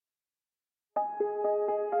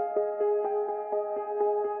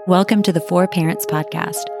Welcome to the Four Parents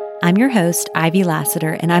Podcast. I'm your host, Ivy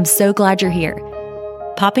Lassiter, and I'm so glad you're here.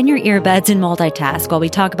 Pop in your earbuds and multitask while we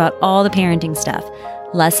talk about all the parenting stuff,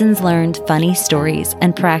 lessons learned, funny stories,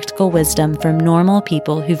 and practical wisdom from normal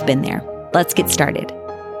people who've been there. Let's get started.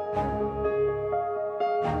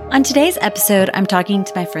 On today's episode, I'm talking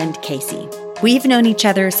to my friend Casey. We've known each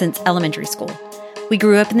other since elementary school. We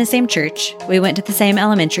grew up in the same church, we went to the same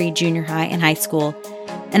elementary, junior high, and high school,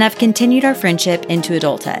 and have continued our friendship into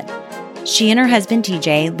adulthood. She and her husband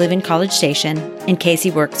TJ live in College Station, and Casey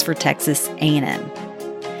works for Texas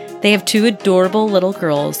A&M. They have two adorable little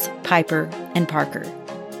girls, Piper and Parker.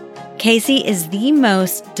 Casey is the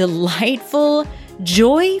most delightful,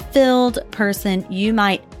 joy-filled person you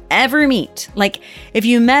might ever meet. Like, if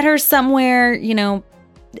you met her somewhere,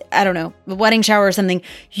 I don't know, a wedding shower or something,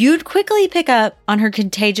 you'd quickly pick up on her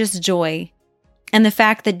contagious joy and the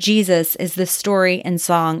fact that Jesus is the story and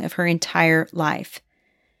song of her entire life.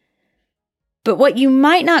 But what you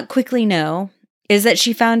might not quickly know is that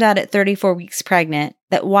she found out at 34 weeks pregnant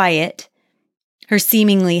that Wyatt, her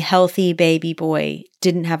seemingly healthy baby boy,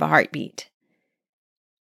 didn't have a heartbeat.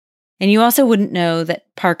 And you also wouldn't know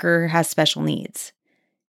that Parker has special needs.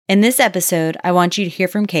 In this episode, I want you to hear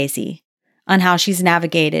from Casey on how she's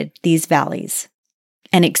navigated these valleys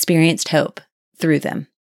and experienced hope through them.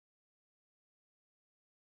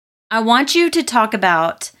 I want you to talk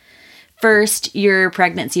about first your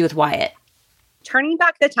pregnancy with Wyatt. Turning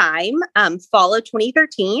back the time, fall of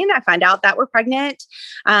 2013, I found out that we're pregnant.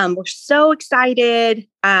 We're so excited.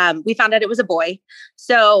 We found out it was a boy.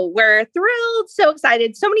 So we're thrilled, so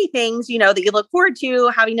excited. So many things, that you look forward to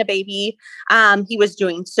having a baby. He was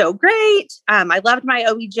doing so great. I loved my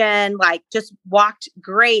OB-GYN, just walked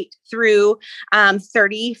great through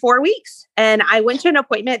 34 weeks. And I went to an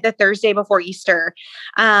appointment the Thursday before Easter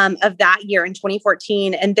of that year in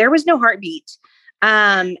 2014, and there was no heartbeat.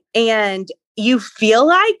 And you feel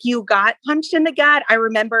like you got punched in the gut. I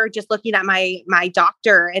remember just looking at my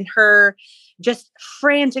doctor and her just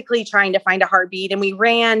frantically trying to find a heartbeat. And we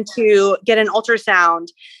ran to get an ultrasound,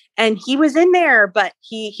 and he was in there, but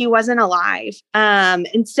he wasn't alive.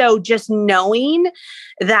 And so just knowing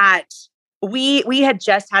that we had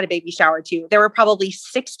just had a baby shower too. There were probably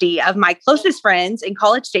 60 of my closest friends in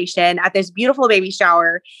College Station at this beautiful baby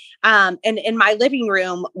shower. And in my living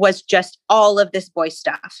room was just all of this boy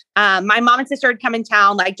stuff. My mom and sister had come in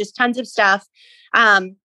town, just tons of stuff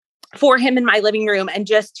for him in my living room, and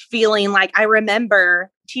just feeling like I remember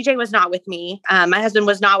TJ was not with me. My husband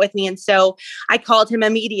was not with me. And so I called him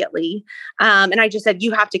immediately. And I just said,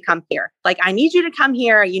 you have to come here. I need you to come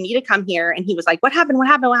here. You need to come here. And he was like, what happened? What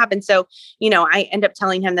happened? What happened? So, I end up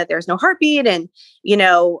telling him that there's no heartbeat, and,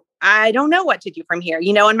 I don't know what to do from here,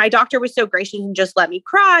 and my doctor was so gracious and just let me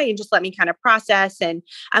cry and just let me kind of process. And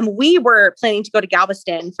we were planning to go to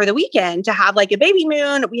Galveston for the weekend to have a baby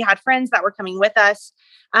moon. We had friends that were coming with us.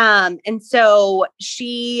 And so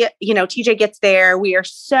she, TJ gets there. We are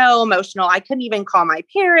so emotional. I couldn't even call my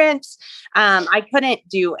parents. I couldn't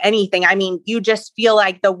do anything. I mean, you just feel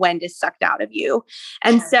like the wind is sucked out of you.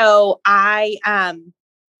 And so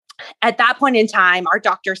at that point in time, our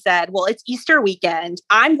doctor said, well, it's Easter weekend.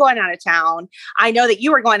 I'm going out of town. I know that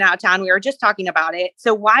you were going out of town. We were just talking about it.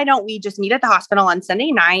 So why don't we just meet at the hospital on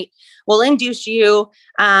Sunday night? We'll induce you,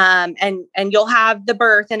 and you'll have the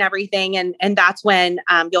birth and everything. And that's when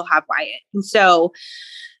you'll have Wyatt. And so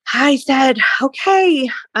I said,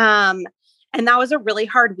 okay. And that was a really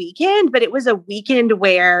hard weekend, but it was a weekend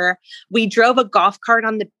where we drove a golf cart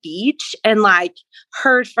on the beach and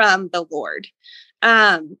heard from the Lord.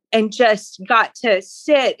 And just got to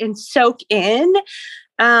sit and soak in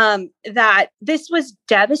that this was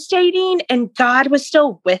devastating, and God was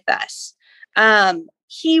still with us.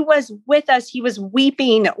 He was with us. He was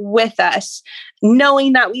weeping with us,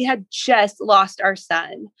 knowing that we had just lost our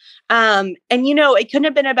son. And, it couldn't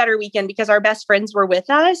have been a better weekend because our best friends were with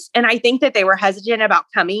us. And I think that they were hesitant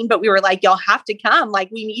about coming, but we were like, y'all have to come.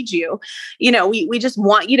 We need you. We just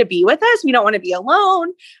want you to be with us. We don't want to be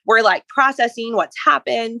alone. We're processing what's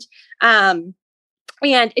happened. And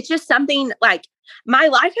it's just something my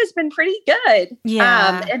life has been pretty good.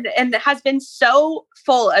 Yeah. And it has been so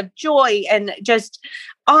full of joy and just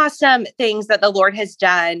awesome things that the Lord has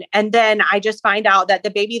done. And then I just find out that the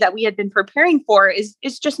baby that we had been preparing for is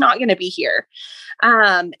just not going to be here.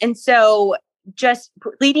 And so just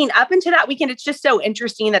leading up into that weekend, it's just so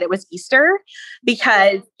interesting that it was Easter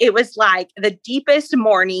because it was the deepest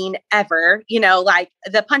morning ever,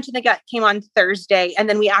 the punch in the gut came on Thursday and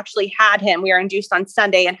then we actually had him. We were induced on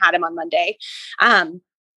Sunday and had him on Monday.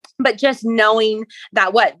 But just knowing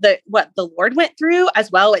that what the Lord went through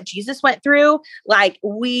as well, what Jesus went through, like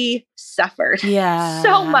we suffered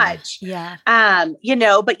so much. Yeah.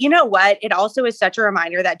 But you know what? It also is such a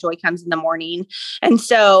reminder that joy comes in the morning. And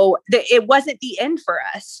so it wasn't the end for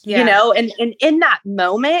us, and in that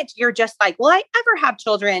moment, you're just like, will I ever have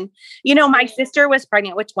children? My sister was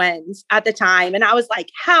pregnant with twins at the time. And I was like,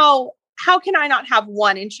 how can I not have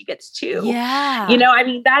one and she gets two? Yeah.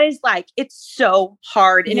 That is like, it's so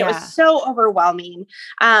hard. And it was so overwhelming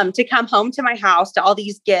to come home to my house to all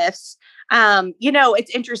these gifts.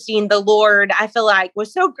 It's interesting. The Lord, I feel like,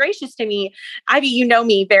 was so gracious to me. Ivy, you know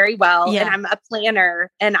me very well, and I'm a planner,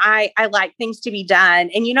 and I like things to be done.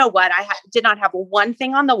 And you know what? I did not have one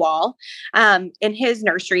thing on the wall in his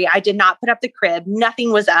nursery. I did not put up the crib.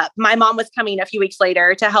 Nothing was up. My mom was coming a few weeks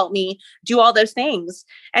later to help me do all those things.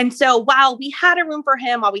 And so while we had a room for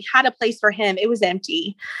him, while we had a place for him, it was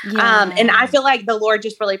empty. And I feel like the Lord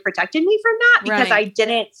just really protected me from that because I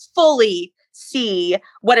didn't fully see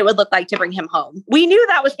what it would look like to bring him home. We knew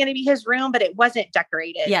that was going to be his room, but it wasn't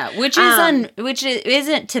decorated. Yeah, which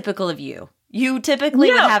isn't typical of you. You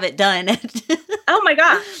typically would have it done. Oh my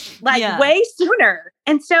gosh, way sooner.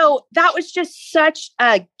 And so that was just such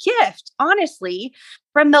a gift, honestly,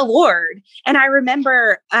 from the Lord. And I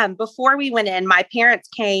remember before we went in, my parents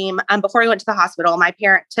came, before we went to the hospital,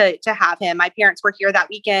 to have him. My parents were here that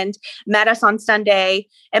weekend, met us on Sunday.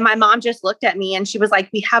 And my mom just looked at me and she was like,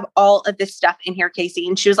 we have all of this stuff in here, Casey.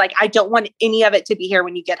 And she was like, I don't want any of it to be here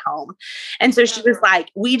when you get home. And so she was like,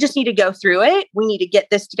 we just need to go through it. We need to get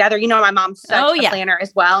this together. My mom's such a planner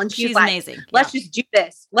as well. And she's like, amazing. Let's just do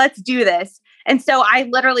this. Let's do this. And so I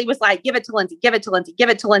literally was like, give it to Lindsay, give it to Lindsay, give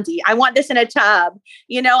it to Lindsay. I want this in a tub.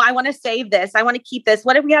 I want to save this. I want to keep this.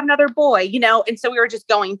 What if we have another boy? And so we were just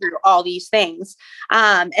going through all these things.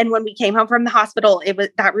 And when we came home from the hospital,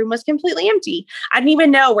 that room was completely empty. I didn't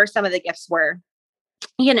even know where some of the gifts were,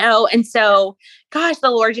 and so, gosh,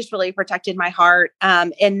 the Lord just really protected my heart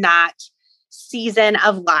in that season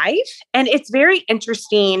of life. And it's very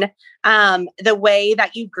interesting, the way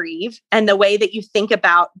that you grieve and the way that you think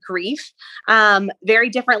about grief, very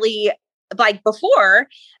differently. Like before,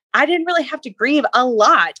 I didn't really have to grieve a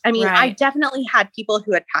lot. I mean, I definitely had people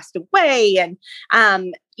who had passed away and,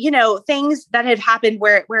 things that had happened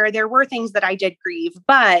where there were things that I did grieve,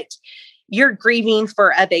 but you're grieving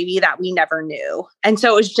for a baby that we never knew. And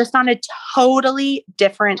so it was just on a totally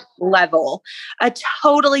different level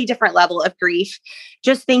of grief,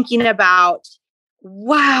 just thinking about,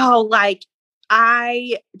 wow, like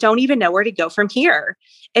I don't even know where to go from here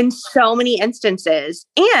in so many instances.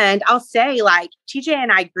 And I'll say like TJ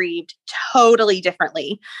and I grieved totally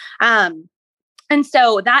differently. And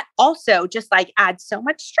so that also just like adds so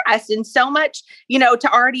much stress and so much,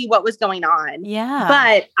 to already what was going on. Yeah.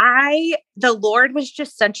 But the Lord was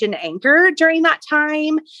just such an anchor during that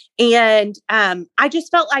time. And I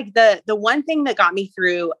just felt like the one thing that got me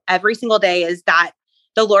through every single day is that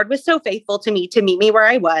the Lord was so faithful to me to meet me where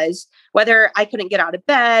I was, whether I couldn't get out of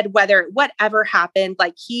bed, whether whatever happened,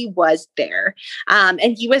 like he was there.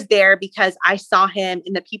 And he was there because I saw him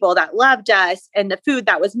in the people that loved us and the food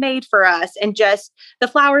that was made for us and just the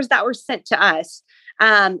flowers that were sent to us.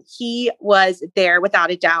 He was there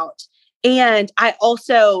without a doubt. And I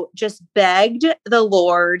also just begged the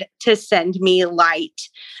Lord to send me light,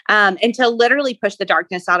 and to literally push the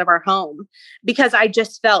darkness out of our home, because I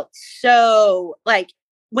just felt so like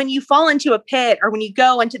when you fall into a pit or when you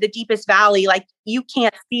go into the deepest valley, like you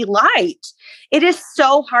can't see light. It is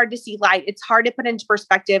so hard to see light. It's hard to put into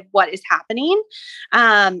perspective what is happening.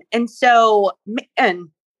 And so,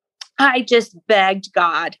 I just begged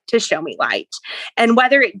God to show me light. And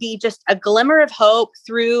whether it be just a glimmer of hope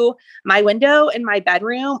through my window in my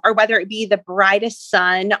bedroom, or whether it be the brightest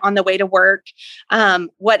sun on the way to work,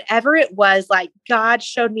 whatever it was, like God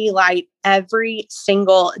showed me light every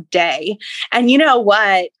single day. And you know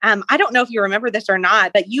what? I don't know if you remember this or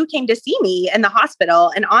not, but you came to see me in the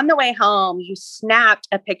hospital, and on the way home, you snapped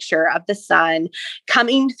a picture of the sun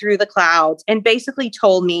coming through the clouds and basically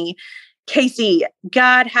told me, Casey,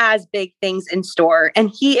 God has big things in store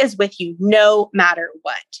and he is with you no matter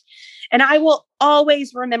what. And I will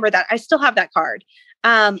always remember that. I still have that card.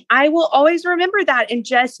 I will always remember that and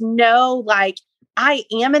just know, like, I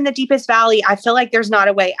am in the deepest valley. I feel like there's not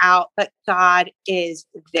a way out, but God is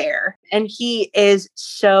there and he is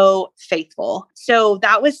so faithful. So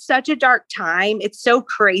that was such a dark time. It's so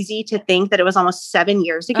crazy to think that it was almost 7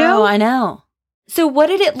 years ago. Oh, I know. So what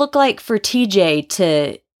did it look like for TJ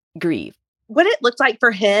to grieve? What it looked like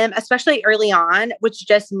for him, especially early on, was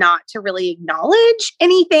just not to really acknowledge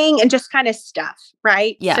anything and just kind of stuff,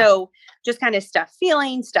 right? Yeah. So just kind of stuff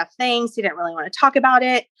feelings, stuff things. He didn't really want to talk about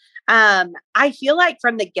it. I feel like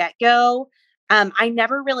from the get-go, I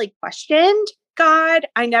never really questioned God.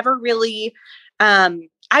 I never really, I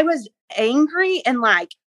was angry and like,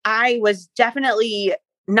 I was definitely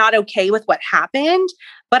not okay with what happened,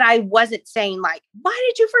 but I wasn't saying like, why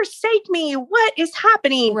did you forsake me? What is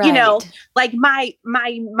happening? Right. Like my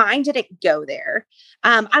mind didn't go there.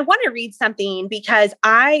 I want to read something because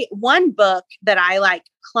one book that I like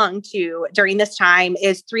clung to during this time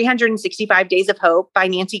is 365 Days of Hope by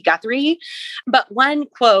Nancy Guthrie. But one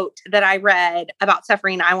quote that I read about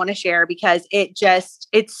suffering, I want to share because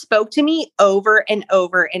it spoke to me over and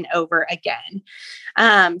over and over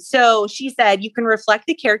again. So she said, you can reflect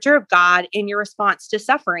the character of God in your response to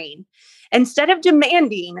suffering. Instead of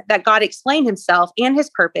demanding that God explain himself and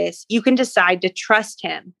his purpose, you can decide to trust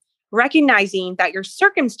him, recognizing that your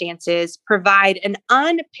circumstances provide an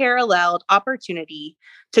unparalleled opportunity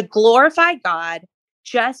to glorify God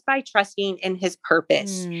just by trusting in his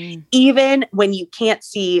purpose, even when you can't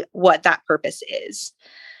see what that purpose is.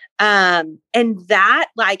 And that,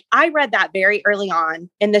 like, I read that very early on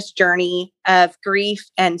in this journey of grief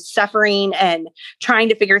and suffering and trying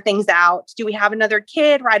to figure things out. Do we have another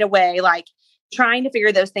kid right away? Like, trying to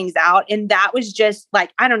figure those things out. And that was just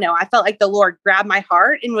like, I don't know. I felt like the Lord grabbed my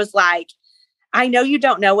heart and was like, I know you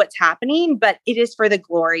don't know what's happening, but it is for the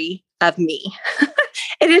glory of me.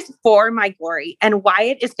 It is for my glory. And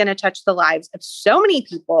Wyatt is going to touch the lives of so many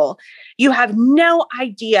people. You have no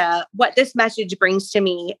idea what this message brings to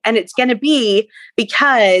me. And it's going to be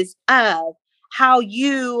because of how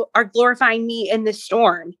you are glorifying me in this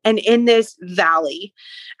storm and in this valley.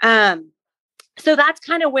 So that's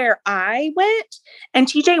kind of where I went. And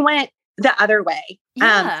TJ went the other way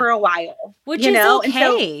for a while. Which is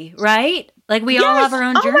okay, right? Like we all have our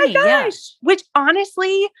own journey. Oh my gosh. Which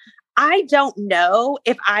honestly, I don't know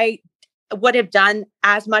if I would have done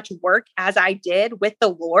as much work as I did with the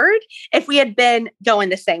Lord if we had been going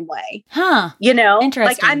the same way. Interesting.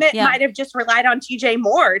 Like I might have just relied on TJ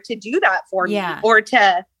more to do that for me or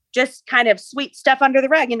to just kind of sweep stuff under the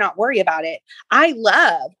rug and not worry about it. I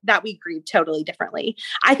love that we grieve totally differently.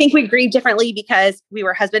 I think we grieve differently because we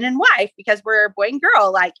were husband and wife, because we're boy and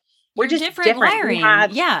girl. Like we're just different. Wiring. We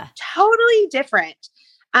have totally different.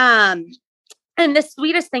 And the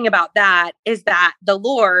sweetest thing about that is that the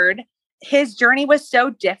Lord, his journey was so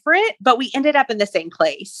different, but we ended up in the same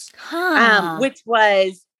place, which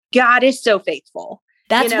was God is so faithful.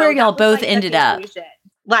 That's where y'all both ended up.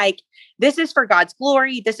 Like, this is for God's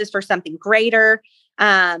glory. This is for something greater.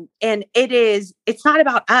 And it's not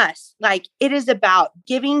about us. Like, it is about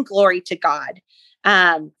giving glory to God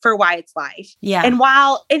for Wyatt's life. Yeah. And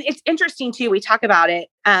it's interesting too, we talk about it.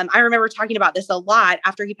 I remember talking about this a lot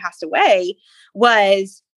after he passed away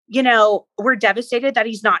was, we're devastated that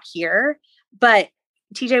he's not here, but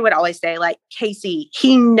TJ would always say, like, Casey,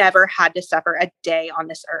 he never had to suffer a day on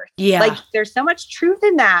this earth. Yeah. Like, there's so much truth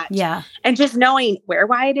in that. Yeah. And just knowing where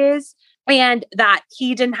Wyatt is and that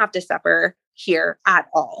he didn't have to suffer here at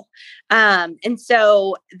all. And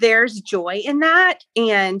so there's joy in that.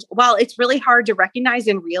 And while it's really hard to recognize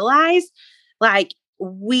and realize, like,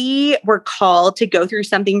 we were called to go through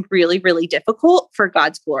something really, really difficult for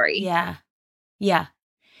God's glory. Yeah. Yeah.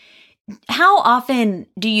 How often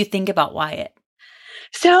do you think about Wyatt?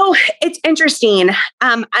 So it's interesting.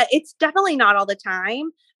 It's definitely not all the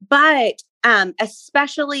time, but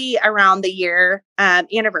especially around the year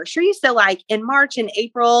anniversary. So like in March and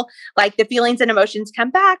April, like the feelings and emotions come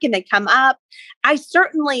back and they come up. I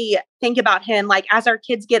certainly think about him like as our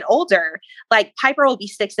kids get older, like Piper will be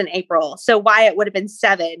 6 in April. So Wyatt would have been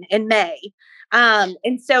 7 in May.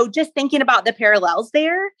 And so just thinking about the parallels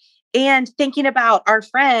there and thinking about our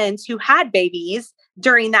friends who had babies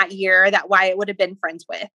during that year that Wyatt would have been friends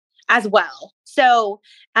with as well. So,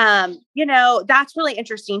 that's really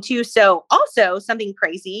interesting too. So also something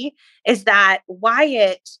crazy is that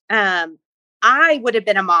Wyatt, I would have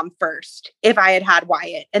been a mom first if I had had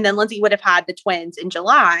Wyatt, and then Lindsay would have had the twins in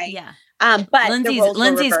July. Yeah. But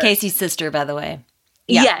Lindsay's Casey's sister, by the way.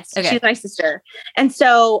 Yeah. Yes. Okay. She's my sister. And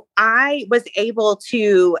so I was able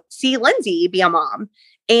to see Lindsay be a mom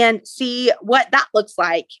and see what that looks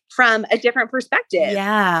like from a different perspective.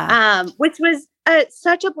 Yeah. Which was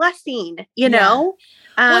such a blessing, know?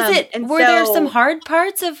 Were there some hard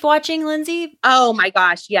parts of watching Lindsay? Oh my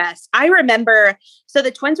gosh. Yes. I remember. So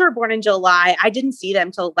the twins were born in July. I didn't see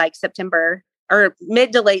them till like September or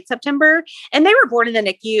mid to late September. And they were born in the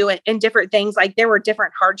NICU and different things. Like there were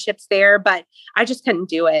different hardships there, but I just couldn't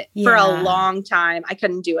do it for a long time. I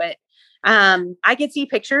couldn't do it. I could see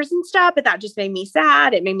pictures and stuff, but that just made me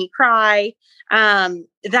sad. It made me cry.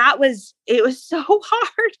 It was so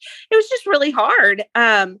hard. It was just really hard.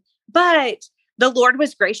 But the Lord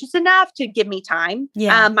was gracious enough to give me time.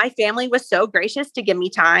 Yeah. My family was so gracious to give me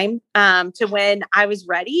time to when I was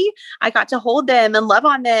ready, I got to hold them and love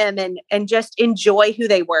on them and just enjoy who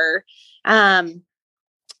they were.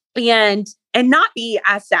 And not be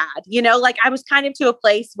as sad, like I was kind of to a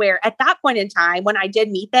place where at that point in time, when I did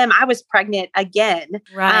meet them, I was pregnant again.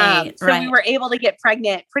 Right. So we were able to get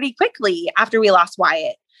pregnant pretty quickly after we lost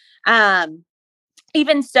Wyatt.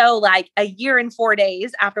 Even so, like a year and 4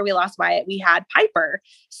 days after we lost Wyatt, we had Piper.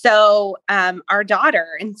 So, our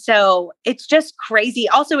daughter. And so it's just crazy.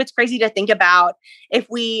 Also, it's crazy to think about if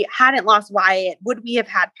we hadn't lost Wyatt, would we have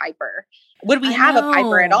had Piper? Would we have a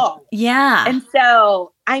Piper at all? Yeah. And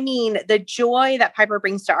so, I mean, the joy that Piper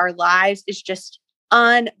brings to our lives is just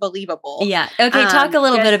unbelievable. Yeah. Okay. Talk a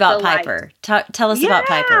little bit about delight. Piper. Tell us about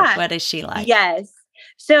Piper. What is she like? Yes.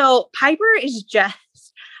 So Piper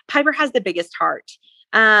has the biggest heart.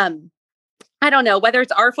 I don't know whether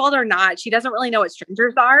it's our fault or not. She doesn't really know what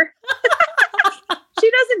strangers are. She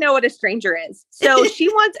doesn't know what a stranger is. So she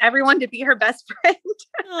wants everyone to be her best friend.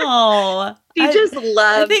 Oh, she just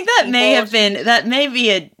loves I think that may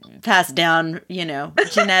be passed down,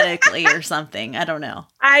 genetically or something. I don't know.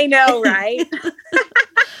 I know, right?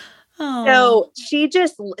 So she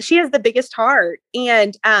has the biggest heart.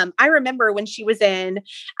 And I remember when she was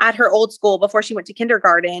at her old school before she went to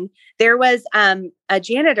kindergarten, there was a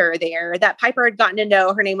janitor there that Piper had gotten to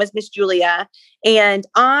know. Her name was Miss Julia. And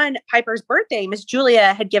on Piper's birthday, Miss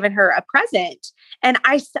Julia had given her a present. And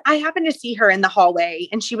I happened to see her in the hallway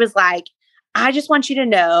and she was like, I just want you to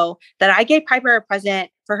know that I gave Piper a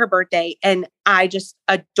present for her birthday and I just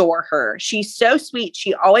adore her. She's so sweet.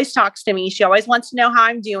 She always talks to me. She always wants to know how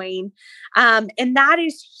I'm doing. And that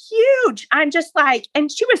is huge. I'm just like,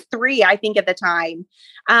 and she was 3, I think at the time.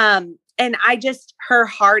 And her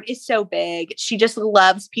heart is so big. She just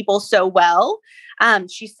loves people so well.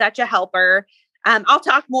 She's such a helper. I'll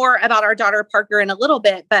talk more about our daughter Parker in a little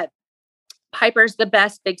bit, but Piper's the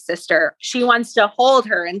best big sister. She wants to hold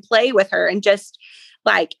her and play with her and just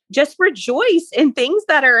rejoice in things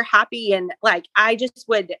that are happy. And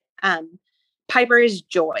Piper is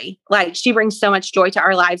joy. Like she brings so much joy to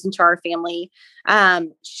our lives and to our family.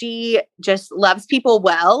 She just loves people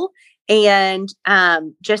well and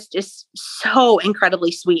just is so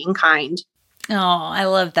incredibly sweet and kind. Oh, I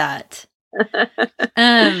love that.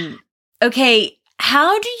 Okay.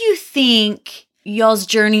 How do you think y'all's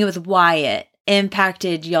journey with Wyatt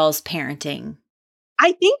impacted y'all's parenting?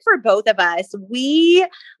 I think for both of us, we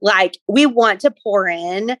want to pour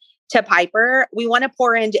in to Piper. We want to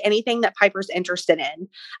pour into anything that Piper's interested in.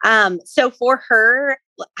 So for her,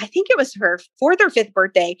 I think it was her 4th or 5th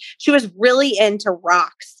birthday, she was really into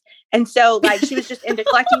rocks. And so she was just into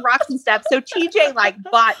collecting rocks and stuff. So TJ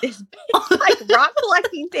bought this big rock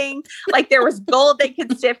collecting thing. There was gold they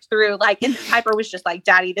could sift through. And Piper was just like,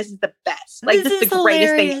 Daddy, this is the best. This is the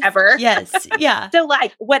greatest thing ever. Yes. Yeah. So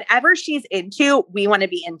whatever she's into, we want to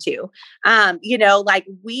be into.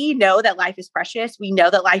 We know that life is precious. We know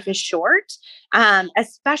that life is short,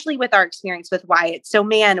 especially with our experience with Wyatt. So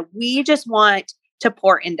man, we just want to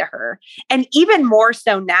pour into her. And even more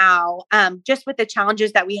so now, just with the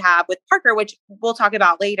challenges that we have with Parker, which we'll talk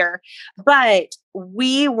about later, but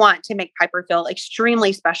we want to make Piper feel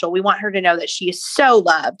extremely special. We want her to know that she is so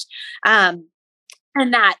loved.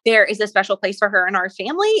 And that there is a special place for her in our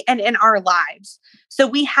family and in our lives. So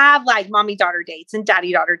we have mommy-daughter dates and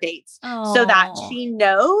daddy-daughter dates so that she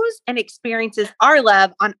knows and experiences our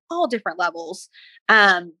love on all different levels.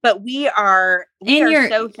 But we are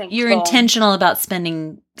so thankful. You're intentional about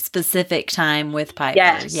spending specific time with Piper.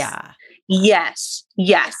 Yes. Yeah. Yes.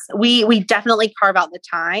 We definitely carve out the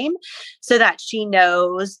time so that she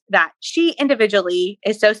knows that she individually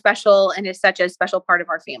is so special and is such a special part of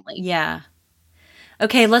our family. Yeah.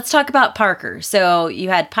 Okay, let's talk about Parker. So you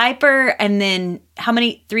had Piper, and then how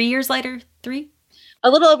many? 3 years later? 3? A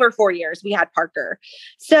little over 4 years, we had Parker.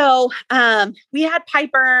 So we had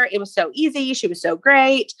Piper. It was so easy. She was so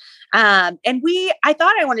great. And I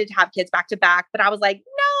thought I wanted to have kids back to back, but I was like,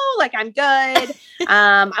 no, I'm good.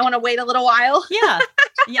 I want to wait a little while. Yeah.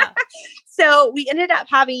 Yeah. So we ended up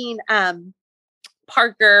having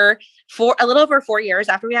Parker for a little over 4 years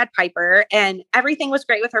after we had Piper, and everything was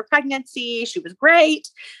great with her pregnancy. She was great.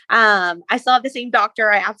 I still have the same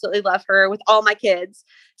doctor. I absolutely love her with all my kids.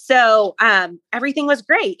 So everything was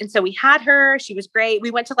great. And so we had her. She was great.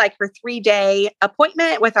 We went to her 3-day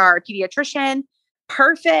appointment with our pediatrician.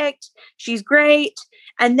 Perfect. She's great.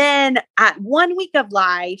 And then at 1 week of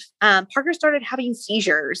life, Parker started having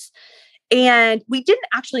seizures. And we didn't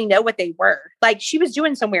actually know what they were. She was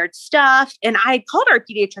doing some weird stuff. And I called our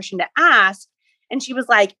pediatrician to ask. And she was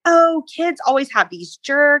like, oh, kids always have these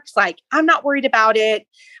jerks. Like, I'm not worried about it.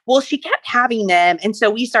 Well, she kept having them. And so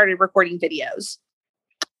we started recording videos.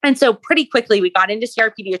 And so pretty quickly we got in to see our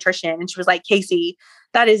pediatrician, and she was like, Casey,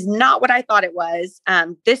 that is not what I thought it was.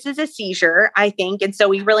 This is a seizure, I think. And so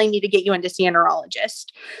we really need to get you in to see a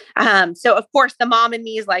neurologist. So of course the mom in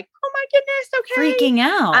me is like, oh my goodness. Okay. Freaking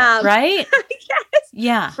out, right? Yes.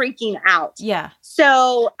 Yeah. Freaking out. Yeah.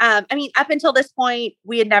 So, I mean, up until this point,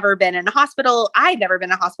 we had never been in a hospital. I had never been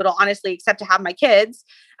in a hospital, honestly, except to have my kids.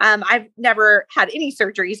 I've never had any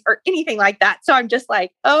surgeries or anything like that. So I'm just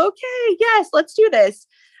like, okay, yes, let's do this.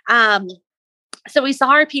 So we saw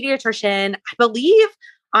our pediatrician, I believe,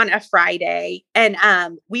 on a Friday, and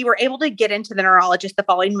we were able to get into the neurologist the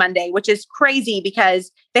following Monday, which is crazy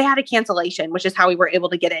because they had a cancellation, which is how we were able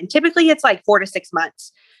to get in. Typically, it's like 4 to 6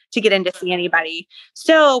 months to get in to see anybody.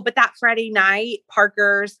 So, but that Friday night,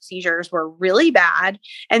 Parker's seizures were really bad.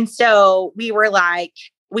 And so we were like,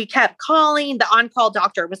 we kept calling. The on-call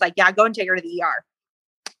doctor was like, yeah, go and take her to the ER.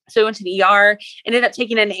 So we went to the ER, ended up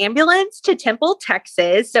taking an ambulance to Temple,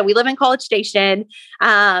 Texas. So we live in College Station,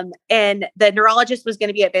 and the neurologist was going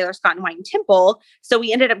to be at Baylor Scott and White in Temple. So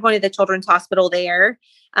we ended up going to the Children's Hospital there.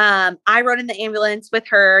 I rode in the ambulance with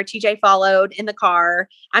her. TJ followed in the car.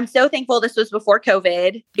 I'm so thankful this was before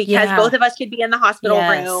COVID because both of us could be in the hospital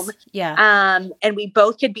room. Yeah. And we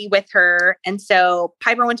both could be with her. And so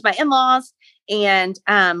Piper went to my in-laws, and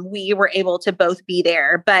we were able to both be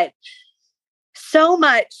there. But so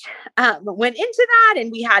much went into that,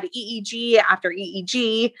 and we had EEG after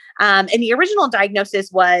EEG. And the original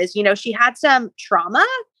diagnosis was, she had some trauma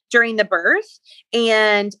during the birth,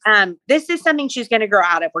 and this is something she's going to grow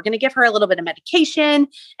out of. We're going to give her a little bit of medication,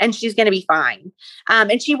 and she's going to be fine.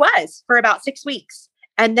 And she was for about 6 weeks.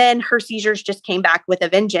 And then her seizures just came back with a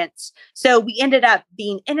vengeance. So we ended up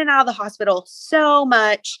being in and out of the hospital so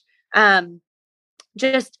much.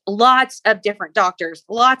 Just lots of different doctors,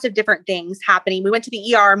 lots of different things happening. We went to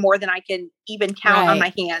the ER more than I can even count on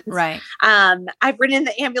my hands. Right. I've ridden in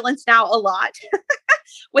the ambulance now a lot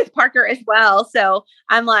with Parker as well. So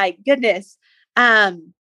I'm like, goodness.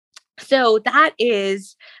 So that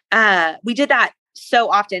is, we did that so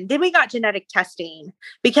often. Then we got genetic testing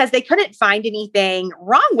because they couldn't find anything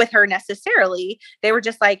wrong with her necessarily. They were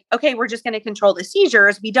just like, okay, we're just going to control the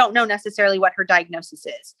seizures. We don't know necessarily what her diagnosis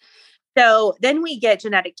is. So then we get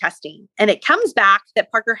genetic testing, and it comes back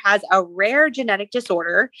that Parker has a rare genetic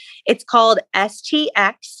disorder. It's called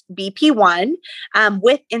STX-BP1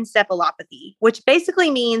 with encephalopathy, which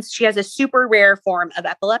basically means she has a super rare form of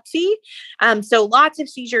epilepsy. So lots of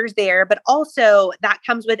seizures there, but also that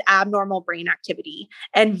comes with abnormal brain activity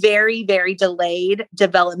and very, very delayed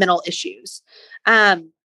developmental issues.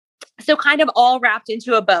 So kind of all wrapped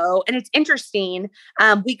into a bow. And it's interesting.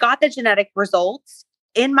 We got the genetic results.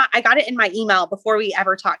 I got it in my email before we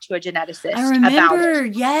ever talked to a geneticist about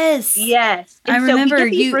it. Yes. And I remember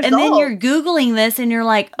you, results. And then you're Googling this and you're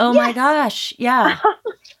like, oh my gosh. Yeah.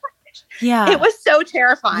 Yeah. It was so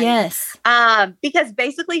terrifying. Yes. Because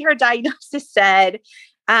basically her diagnosis said,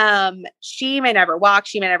 she may never walk.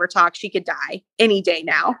 She may never talk. She could die any day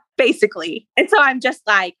now, basically. And so I'm just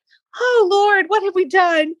like, oh Lord, what have we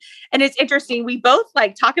done? And it's interesting. We both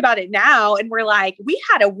like talk about it now, and we're like, we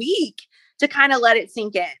had a week to kind of let it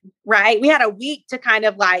sink in, right? We had a week to kind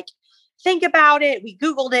of like think about it. We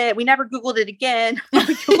Googled it. We never Googled it again. We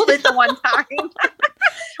Googled it the one time.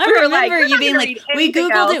 I remember you being like, we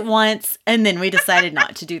Googled it once, and then we decided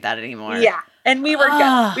not to do that anymore. Yeah. And we were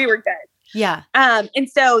good. We were good. Yeah. And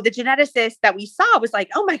so the geneticist that we saw was like,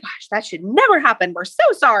 oh my gosh, that should never happen. We're so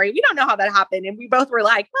sorry. We don't know how that happened. And we both were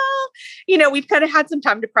like, well, we've kind of had some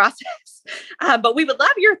time to process, but we would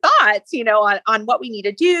love your thoughts, on what we need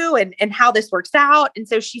to do and how this works out. And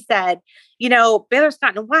so she said, Baylor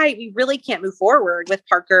Scott and White, we really can't move forward with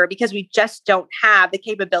Parker because we just don't have the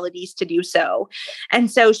capabilities to do so. And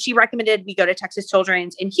so she recommended we go to Texas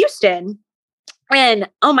Children's in Houston. And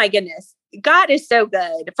oh my goodness, God is so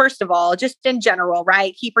good. First of all, just in general,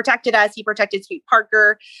 right? He protected us. He protected sweet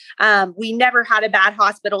Parker. We never had a bad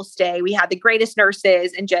hospital stay. We had the greatest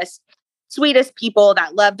nurses and just sweetest people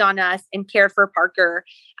that loved on us and cared for Parker.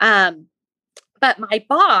 But my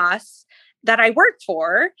boss that I worked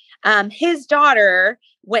for, his daughter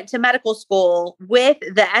went to medical school with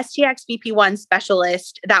the STX-BP1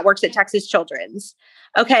 specialist that works at Texas Children's.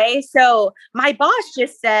 Okay. So my boss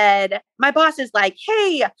is like,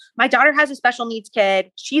 hey, my daughter has a special needs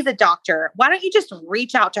kid. She's a doctor. Why don't you just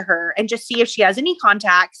reach out to her and just see if she has any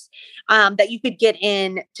contacts that you could get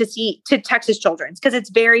in to Texas Children's? Because it's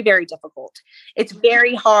very, very difficult. It's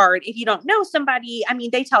very hard if you don't know somebody. I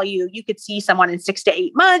mean, they tell you could see someone in 6 to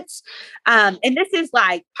 8 months. And this is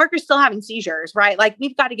like, Parker's still having seizures, right? Like,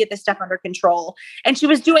 we've got to get this stuff under control. And she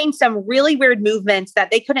was doing some really weird movements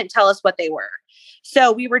that they couldn't tell us what they were.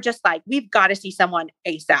 So we were just like, we've got to see someone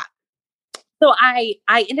ASAP. So I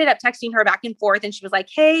ended up texting her back and forth, and she was like,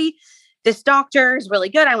 hey, this doctor is really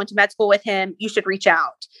good. I went to med school with him. You should reach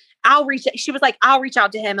out. She was like, I'll reach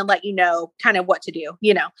out to him and let you know kind of what to do,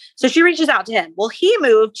 So she reaches out to him. Well, he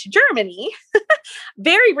moved to Germany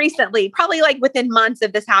very recently, probably like within months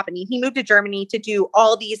of this happening. He moved to Germany to do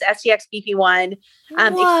all these STX-BP1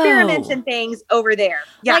 experiments and things over there.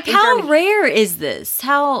 Yeah, like, how Germany. Rare is this?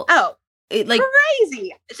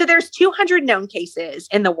 Crazy. So there's 200 known cases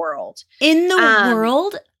in the world. In the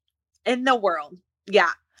world? In the world.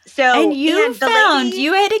 Yeah. So and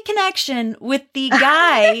you had a connection with the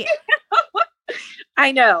guy.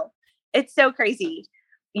 I know. It's so crazy.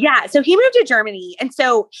 Yeah. So he moved to Germany. And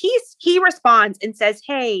so he responds and says,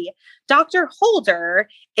 hey, Dr. Holder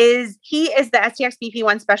is the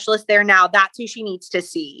STX-BP1 specialist there now. That's who she needs to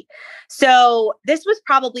see. So this was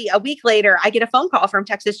probably a week later. I get a phone call from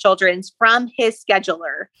Texas Children's from his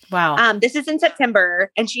scheduler. Wow. This is in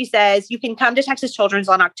September. And she says, you can come to Texas Children's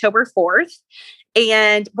on October 4th.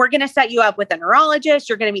 And we're going to set you up with a neurologist.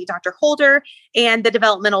 You're going to meet Dr. Holder and the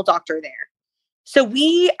developmental doctor there. So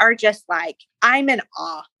we are just like, I'm in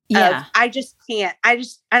awe. Yeah. I just can't. I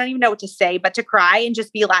don't even know what to say, but to cry and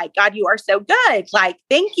just be like, God, you are so good. Like,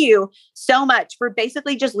 thank you so much for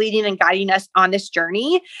basically just leading and guiding us on this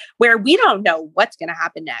journey where we don't know what's going to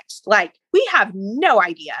happen next. Like, we have no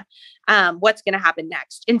idea what's going to happen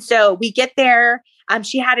next. And so we get there.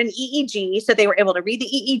 She had an EEG, so they were able to read the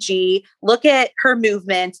EEG, look at her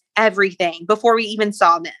movements, everything before we even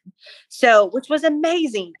saw them. So, which was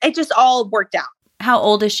amazing. It just all worked out. How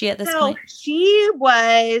old is she at this point? She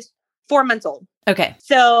was 4 months old. Okay.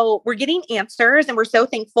 So we're getting answers and we're so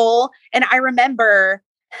thankful. And I remember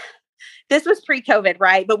this was pre-COVID,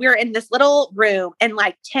 right? But we were in this little room and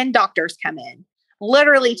like 10 doctors come in.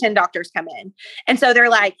 Literally 10 doctors come in. And so they're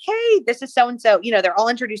like, hey, this is so-and-so, they're all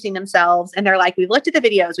introducing themselves. And they're like, we've looked at the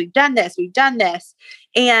videos. We've done this.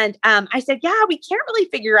 And I said, yeah, we can't really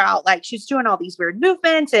figure out, like, she's doing all these weird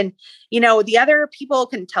movements. And, the other people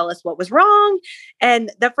can tell us what was wrong.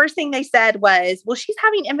 And the first thing they said was, well, she's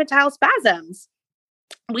having infantile spasms.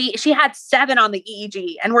 She had 7 on the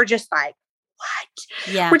EEG. And we're just like, what?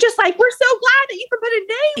 Yeah. We're just like, we're so glad that you can put a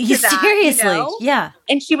name to that. Seriously. Yeah.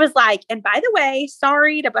 And she was like, and by the way,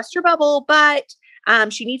 sorry to bust your bubble, but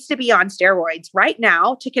she needs to be on steroids right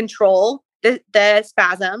now to control the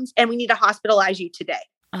spasms. And we need to hospitalize you today.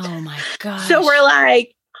 Oh my gosh. So we're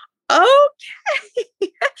like,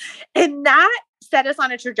 okay. And that set us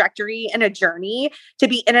on a trajectory and a journey to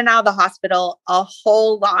be in and out of the hospital a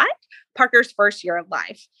whole lot. Parker's first year of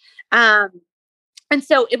life. And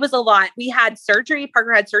so it was a lot. We had surgery.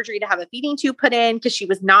 Parker had surgery to have a feeding tube put in because she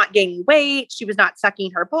was not gaining weight. She was not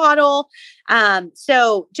sucking her bottle.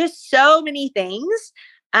 So just so many things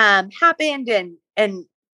happened and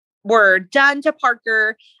were done to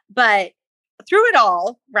Parker. But through it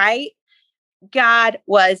all, right, God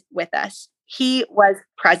was with us. He was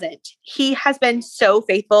present. He has been so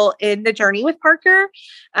faithful in the journey with Parker.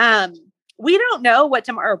 We don't know what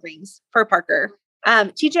tomorrow brings for Parker.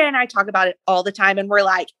 TJ and I talk about it all the time. And we're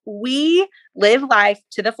like, we live life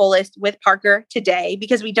to the fullest with Parker today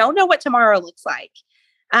because we don't know what tomorrow looks like.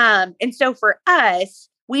 And so for us,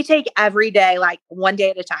 we take every day, like one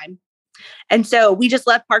day at a time. And so we just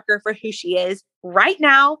love Parker for who she is right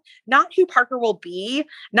now, not who Parker will be,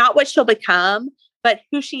 not what she'll become, but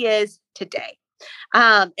who she is today.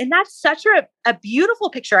 And that's such a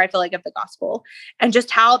beautiful picture, I feel like, of the gospel and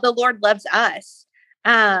just how the Lord loves us.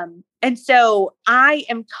 And so I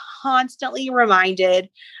am constantly reminded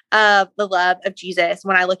of the love of Jesus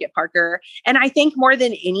when I look at Parker. And I think more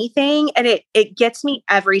than anything, and it gets me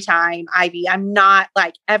every time, Ivy, I'm not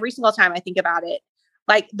like every single time I think about it,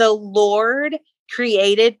 like the Lord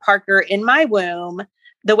created Parker in my womb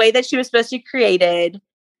the way that she was supposed to be created,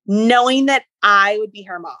 knowing that I would be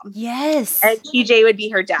her mom. Yes. And TJ would be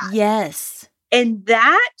her dad. Yes. And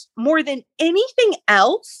that more than anything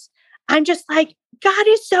else, I'm just like, God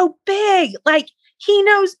is so big. Like, he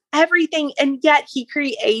knows everything. And yet he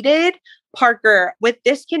created Parker with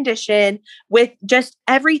this condition, with just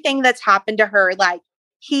everything that's happened to her. Like,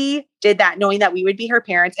 he did that knowing that we would be her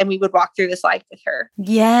parents and we would walk through this life with her.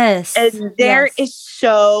 Yes. And there is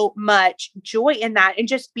so much joy in that. And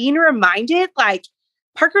just being reminded, like,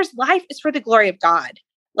 Parker's life is for the glory of God.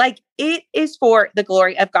 Like, it is for the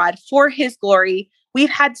glory of God, for his glory. We've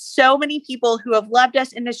had so many people who have loved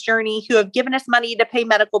us in this journey, who have given us money to pay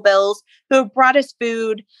medical bills, who have brought us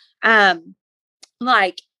food.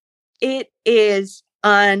 Like, it is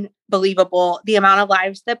unbelievable the amount of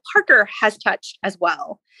lives that Parker has touched as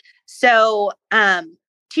well. So,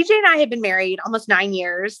 TJ and I have been married almost 9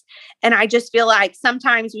 years. And I just feel like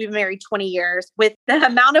sometimes we've been married 20 years with the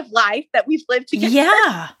amount of life that we've lived together.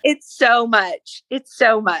 Yeah. It's so much. It's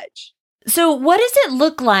so much. So what does it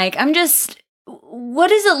look like? What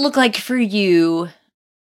does it look like for you,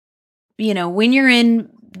 when you're in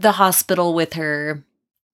the hospital with her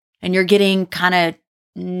and you're getting kind of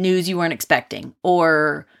news you weren't expecting,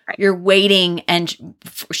 or you're waiting and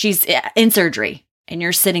she's in surgery and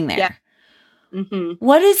you're sitting there? Yeah. Mm-hmm.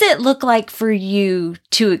 What does it look like for you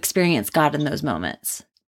to experience God in those moments?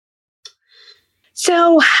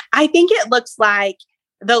 So I think it looks like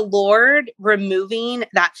the Lord removing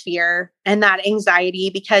that fear and that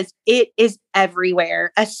anxiety, because it is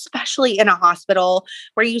everywhere, especially in a hospital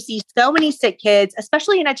where you see so many sick kids,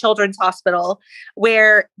 especially in a children's hospital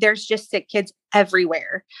where there's just sick kids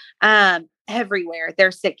everywhere. Everywhere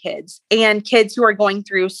there's sick kids and kids who are going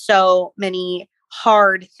through so many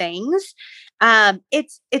hard things.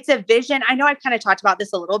 It's a vision. I know I've kind of talked about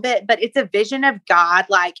this a little bit, but it's a vision of God,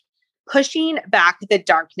 like, pushing back the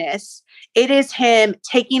darkness. It is him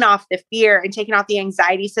taking off the fear and taking off the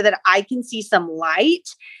anxiety so that I can see some light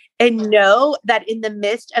and know that in the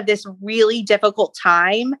midst of this really difficult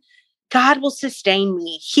time, God will sustain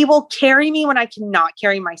me. He will carry me when I cannot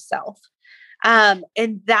carry myself. And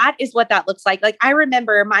that is what that looks like. Like, I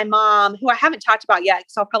remember my mom, who I haven't talked about yet,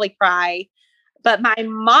 because I'll probably cry, but my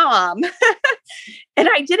mom, and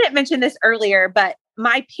I didn't mention this earlier, but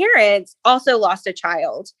my parents also lost a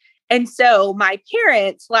child. And so my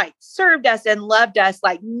parents, like, served us and loved us,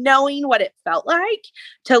 like, knowing what it felt like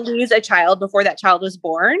to lose a child before that child was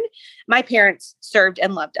born. My parents served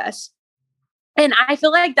and loved us. And I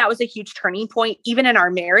feel like that was a huge turning point, even in our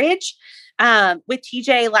marriage, with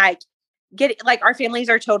TJ, like our families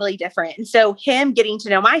are totally different. And so him getting to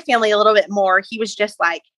know my family a little bit more, he was just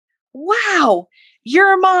like, wow,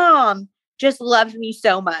 your mom just loves me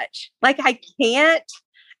so much. Like,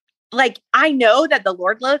 I know that the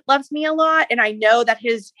Lord loves me a lot. And I know that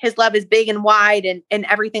his love is big and wide and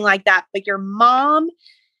everything like that. But your mom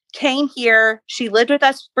came here. She lived with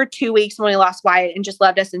us for 2 weeks when we lost Wyatt and just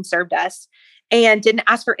loved us and served us and didn't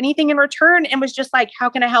ask for anything in return. And was just like, how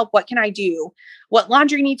can I help? What can I do? What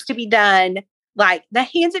laundry needs to be done? Like, the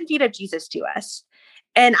hands and feet of Jesus to us.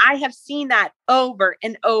 And I have seen that over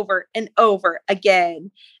and over and over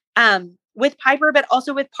again, with Piper, but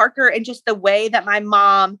also with Parker, and just the way that my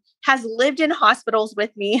mom has lived in hospitals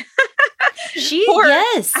with me for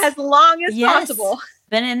as long as possible.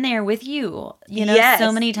 Been in there with you,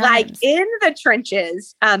 so many times. Like, in the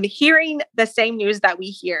trenches, hearing the same news that we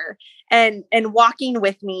hear and walking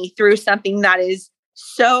with me through something that is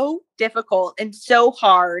so difficult and so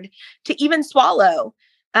hard to even swallow.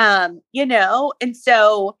 And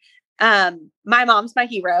so, my mom's my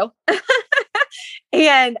hero.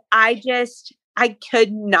 And I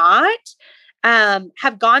could not,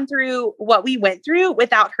 have gone through what we went through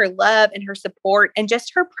without her love and her support and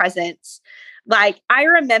just her presence. Like, I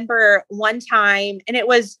remember one time, and it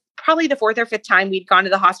was probably the 4th or 5th time we'd gone to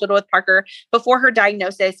the hospital with Parker before her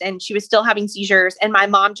diagnosis, and she was still having seizures. And my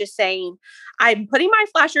mom just saying, I'm putting my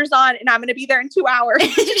flashers on and I'm going to be there in 2 hours.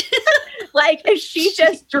 Like, she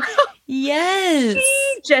just drove. Yes.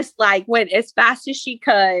 She just went as fast as she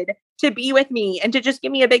could to be with me and to just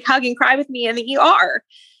give me a big hug and cry with me in the ER,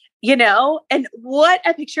 and what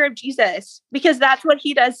a picture of Jesus, because that's what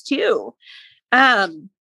he does too.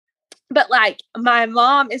 But my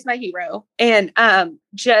mom is my hero, and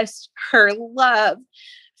just her love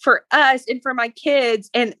for us and for my kids.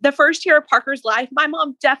 And the first year of Parker's life, my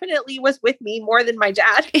mom definitely was with me more than my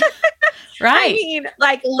dad. Right. I mean,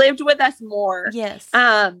 lived with us more. Yes.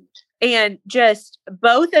 And just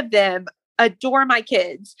both of them adore my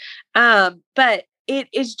kids. But it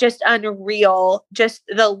is just unreal, just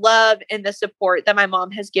the love and the support that my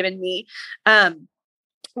mom has given me,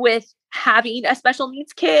 with having a special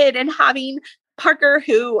needs kid and having Parker,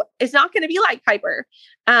 who is not going to be like Piper.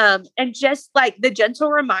 And just the gentle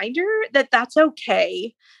reminder that that's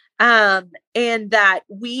okay. And that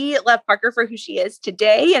we love Parker for who she is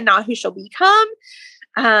today and not who she'll become.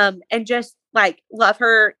 And just like love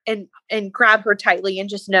her and grab her tightly and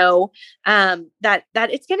just know that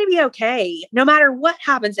it's going to be okay. No matter what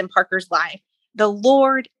happens in Parker's life, the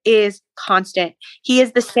Lord is constant. He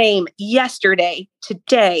is the same yesterday,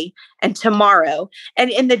 today, and tomorrow. And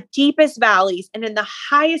in the deepest valleys and in the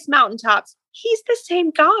highest mountaintops, he's the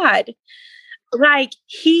same God. Like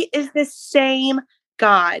he is the same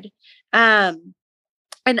God. And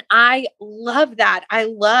I love that. I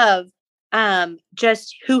love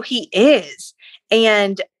just who he is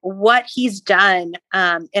and what he's done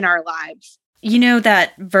in our lives. You know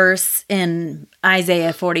that verse in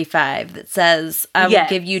Isaiah 45 that says, I will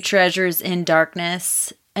give you treasures in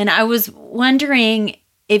darkness. And I was wondering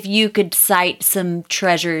if you could cite some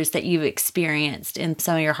treasures that you've experienced in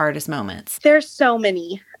some of your hardest moments. There's so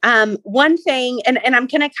many. One thing, and I'm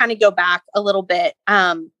going to kind of go back a little bit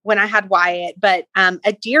when I had Wyatt, but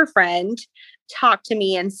a dear friend talked to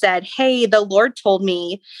me and said, hey, the Lord told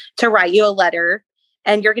me to write you a letter,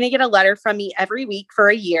 and you're going to get a letter from me every week for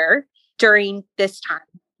a year during this time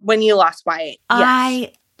when you lost Wyatt. Yes.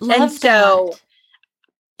 I love and so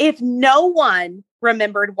if no one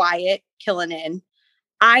remembered Wyatt Killinan,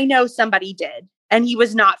 I know somebody did. And he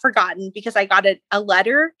was not forgotten because I got a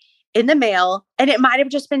letter in the mail, and it might have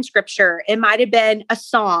just been scripture. It might have been a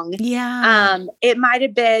song. Yeah. It might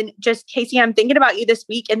have been just, Casey, I'm thinking about you this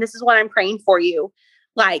week, and this is what I'm praying for you.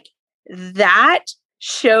 Like that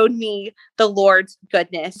showed me the Lord's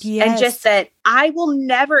goodness. Yes. And just that I will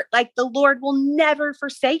never, like the Lord will never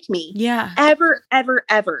forsake me. Yeah. Ever, ever,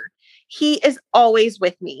 ever. He is always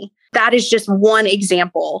with me. That is just one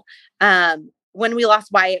example. When we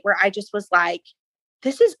lost Wyatt, where I just was like,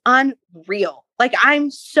 this is unreal. Like, I'm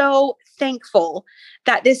so thankful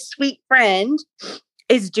that this sweet friend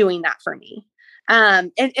is doing that for me.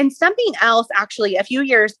 And something else, actually, a few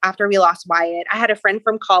years after we lost Wyatt, I had a friend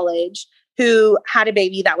from college who had a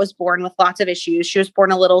baby that was born with lots of issues. She was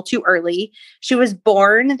born a little too early. She was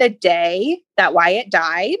born the day that Wyatt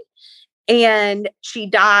died, and she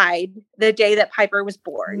died the day that Piper was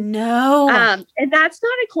born. No. And that's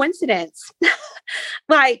not a coincidence.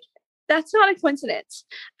 Like, that's not a coincidence.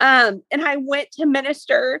 And I went to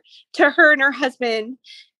minister to her and her husband,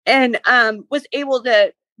 and was able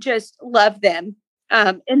to just love them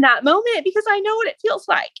in that moment, because I know what it feels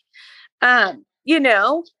like,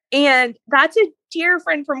 and that's a dear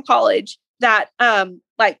friend from college that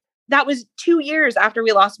that was 2 years after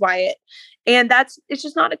we lost Wyatt. And it's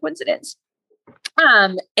just not a coincidence.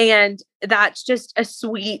 And that's just a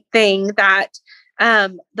sweet thing that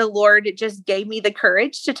the Lord just gave me the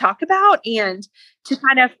courage to talk about and to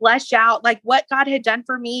kind of flesh out like what God had done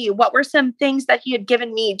for me. What were some things that he had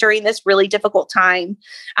given me during this really difficult time?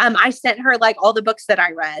 I sent her like all the books that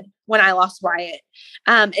I read when I lost Wyatt,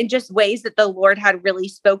 and just ways that the Lord had really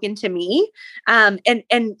spoken to me,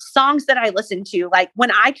 and songs that I listened to, like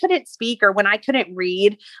when I couldn't speak or when I couldn't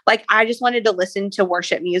read, like I just wanted to listen to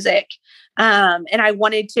worship music. And I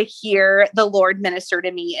wanted to hear the Lord minister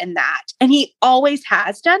to me in that. And he always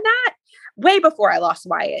has done that. Way before I lost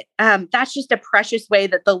Wyatt. That's just a precious way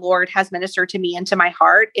that the Lord has ministered to me and to my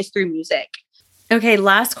heart, is through music. Okay,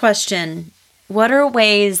 last question. What are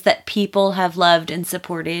ways that people have loved and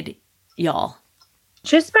supported y'all?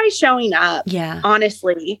 Just by showing up. Yeah.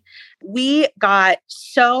 Honestly, we got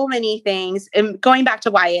so many things. And going back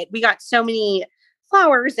to Wyatt, we got so many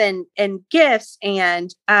flowers and gifts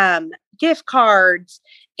and gift cards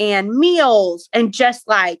and meals, and just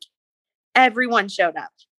like everyone showed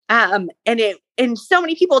up. And so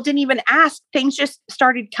many people didn't even ask. Things just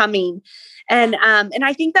started coming. And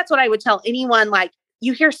I think that's what I would tell anyone. Like,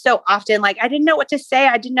 you hear so often, like, I didn't know what to say.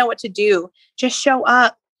 I didn't know what to do. Just show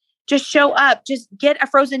up. Just show up. Just get a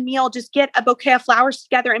frozen meal. Just get a bouquet of flowers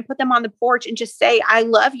together and put them on the porch and just say, I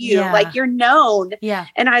love you. Yeah. Like, you're known. Yeah.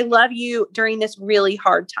 And I love you during this really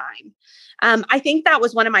hard time. I think that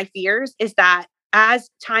was one of my fears, is that as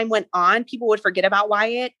time went on, people would forget about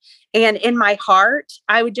Wyatt. And in my heart,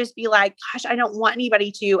 I would just be like, gosh, I don't want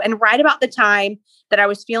anybody to. And right about the time that I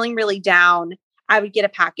was feeling really down, I would get a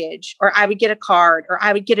package, or I would get a card, or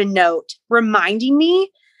I would get a note reminding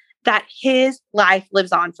me that his life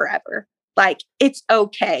lives on forever. Like, it's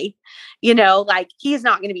okay. Like, he is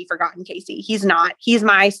not going to be forgotten, Casey. He's not. He's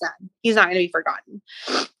my son. He's not going to be forgotten.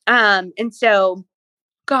 And so,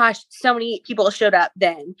 gosh, so many people showed up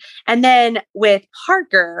then. And then with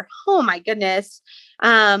Parker, oh my goodness,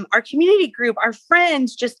 our community group, our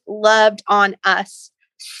friends just loved on us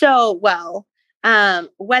so well.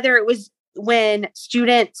 Whether it was when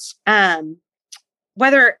students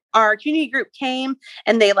whether our community group came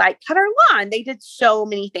and they like cut our lawn, they did so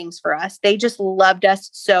many things for us. They just loved us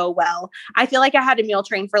so well. I feel like I had a meal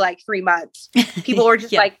train for like 3 months. People were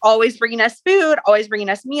just like always bringing us food, always bringing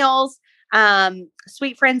us meals.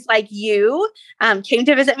 Sweet friends like you came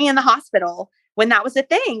to visit me in the hospital when that was a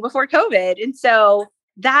thing before COVID. And so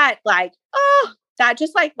that like, that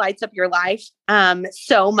just like lights up your life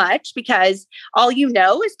so much, because all you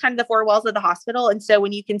know is kind of the four walls of the hospital. And so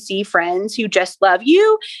when you can see friends who just love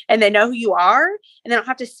you and they know who you are and they don't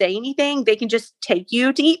have to say anything, they can just take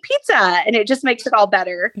you to eat pizza, and it just makes it all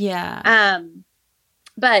better. Yeah.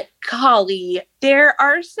 But golly, there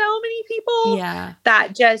are so many people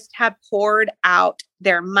that just have poured out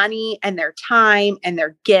their money and their time and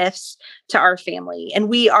their gifts to our family. And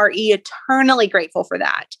we are eternally grateful for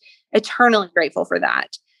that. Eternally grateful for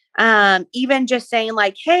that. Even just saying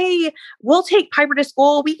like, hey, we'll take Piper to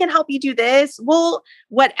school. We can help you do this. Well,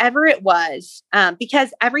 whatever it was,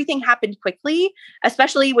 because everything happened quickly,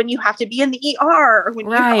 especially when you have to be in the ER or when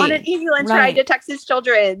you're on an ambulance ride to Texas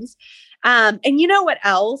Children's. And you know what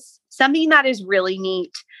else? Something that is really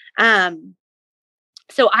neat.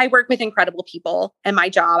 So I work with incredible people in my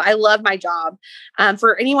job. I love my job.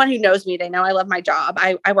 For anyone who knows me, they know I love my job.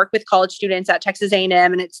 I work with college students at Texas A&M,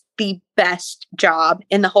 and it's the best job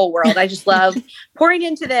in the whole world. I just love pouring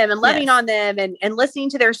into them and loving on them and listening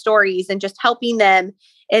to their stories and just helping them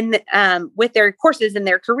in with their courses and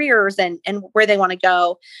their careers and where they want to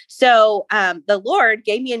go. So the Lord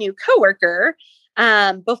gave me a new coworker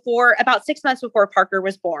about 6 months before Parker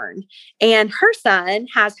was born, and her son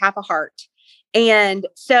has half a heart. And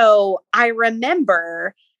so I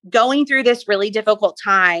remember going through this really difficult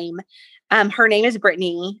time. Her name is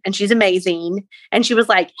Brittany, and she's amazing. And she was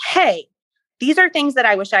like, hey, these are things that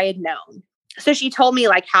I wish I had known. So she told me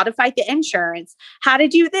like how to fight the insurance, how to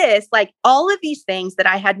do this, like all of these things that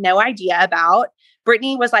I had no idea about.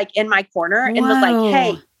 Brittany was like in my corner and was like,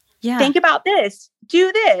 hey, think about this,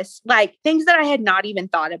 do this, like things that I had not even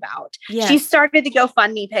thought about. She started the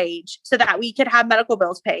GoFundMe page so that we could have medical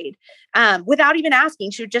bills paid without even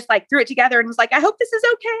asking. She just like threw it together and was like, I hope this is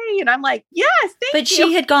okay. And I'm like, yes, thank you. But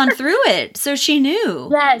she had gone through it. So she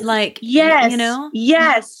knew. You know?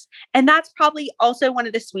 Yes. And that's probably also one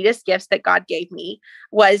of the sweetest gifts that God gave me,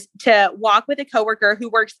 was to walk with a coworker who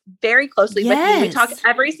works very closely with me. We talk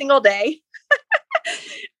every single day.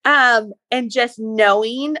 And just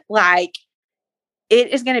knowing like it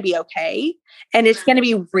is going to be okay. And it's going to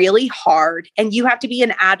be really hard. And you have to be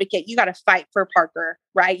an advocate. You got to fight for Parker,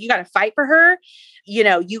 right? You got to fight for her. You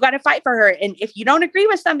know, you got to fight for her. And if you don't agree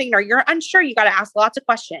with something or you're unsure, you got to ask lots of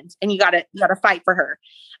questions, and you got to fight for her.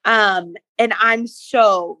 And I'm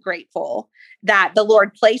so grateful that the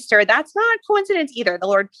Lord placed her. That's not a coincidence either. The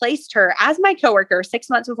Lord placed her as my coworker 6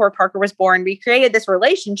 months before Parker was born. We created this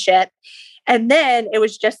relationship. And then it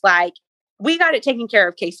was just like, we got it taken care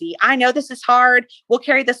of, Casey. I know this is hard. We'll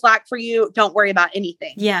carry the slack for you. Don't worry about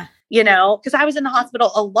anything. Yeah. You know, because I was in the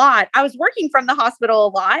hospital a lot. I was working from the hospital a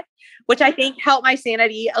lot, which I think helped my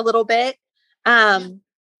sanity a little bit.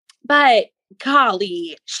 But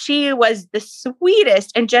golly, she was the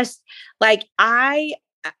sweetest. And just like, I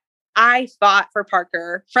fought for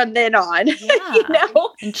Parker from then on, you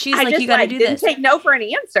know, and she's like, you got to do didn't this. Take no for an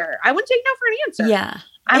answer. I wouldn't take no for an answer. Yeah.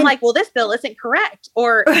 I'm like, well, this bill isn't correct,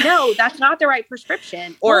 or no, that's not the right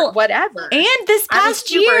prescription, or whatever. And this past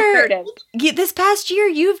year,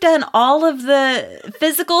 you've done all of the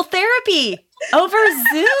physical therapy over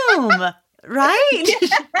Zoom, right?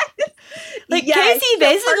 Like Casey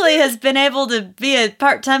basically has been able to be a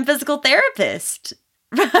part-time physical therapist,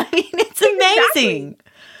 right? It's amazing.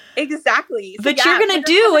 Exactly. So, but you're going to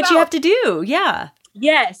do what you have to do. Yeah.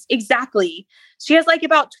 Yes, exactly. She has like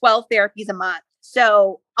about 12 therapies a month.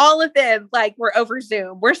 So all of them like we're over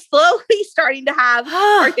Zoom. We're slowly starting to have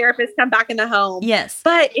our therapists come back in the home. Yes.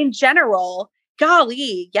 But in general,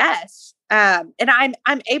 golly, yes. And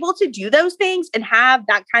I'm able to do those things and have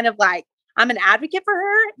that kind of like, I'm an advocate for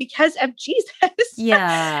her because of Jesus.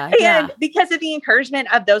 Yeah. And because of the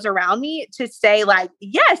encouragement of those around me to say like,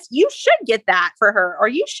 yes, you should get that for her, or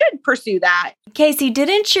you should pursue that. Casey,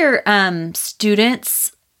 didn't your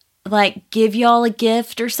students like give y'all a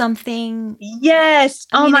gift or something? Yes.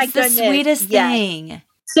 I mean, my it's goodness. The sweetest thing.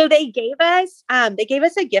 So they gave us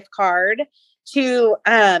a gift card to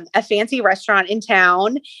a fancy restaurant in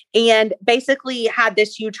town, and basically had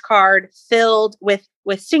this huge card filled with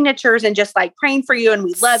signatures and just like praying for you and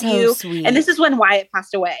we love you. Sweet. And this is when Wyatt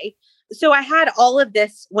passed away. So I had all of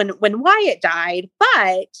this when Wyatt died,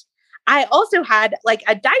 but I also had like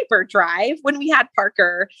a diaper drive when we had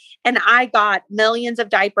Parker, and I got millions of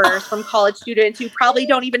diapers from college students who probably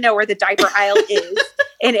don't even know where the diaper aisle is.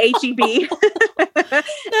 in HEB. And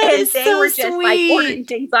they so were just like sweet. ordering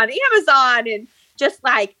things on Amazon and just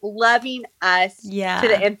like loving us to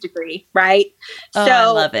the nth degree. Right. Oh, so I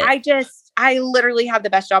love it. I literally have the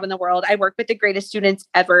best job in the world. I work with the greatest students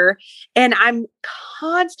ever. And I'm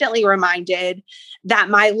constantly reminded that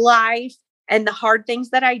my life and the hard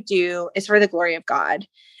things that I do is for the glory of God.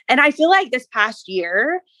 And I feel like this past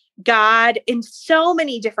year, God, in so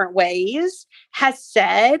many different ways, has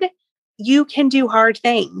said, you can do hard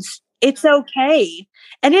things. It's okay.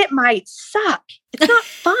 And it might suck. It's not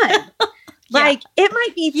fun. Like, it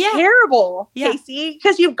might be terrible, Casey,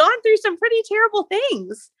 because you've gone through some pretty terrible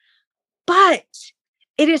things. But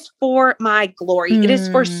it is for my glory. It is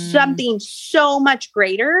for something so much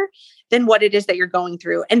greater than what it is that you're going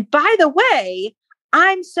through. And by the way,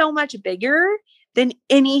 I'm so much bigger than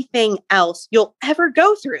anything else you'll ever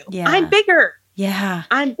go through. Yeah. I'm bigger. Yeah.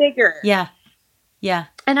 I'm bigger. Yeah. Yeah.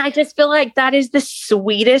 And I just feel like that is the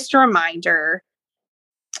sweetest reminder.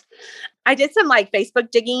 I did some like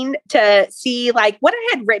Facebook digging to see like what I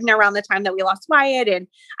had written around the time that we lost Wyatt. And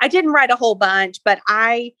I didn't write a whole bunch, but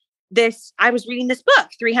I was reading this book,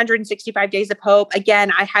 365 Days of Hope.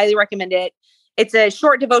 Again, I highly recommend it. It's a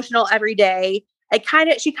short devotional every day.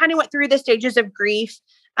 She kind of went through the stages of grief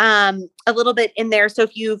a little bit in there. So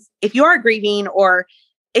if you are grieving, or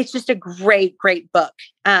it's just a great book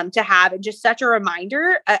to have, and just such a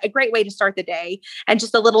reminder, a great way to start the day, and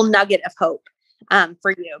just a little nugget of hope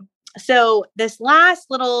for you. So this last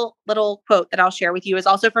little quote that I'll share with you is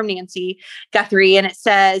also from Nancy Guthrie. And it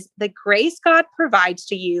says, the grace God provides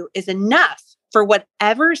to you is enough for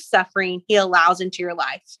whatever suffering he allows into your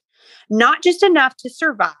life. Not just enough to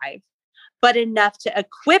survive, but enough to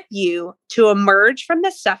equip you to emerge from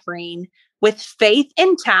the suffering with faith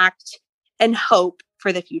intact and hope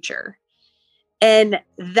for the future. And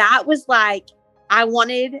that was like, I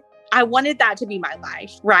wanted that to be my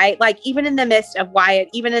life, right? Like, even in the midst of Wyatt,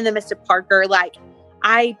 even in the midst of Parker, like,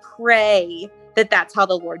 I pray that that's how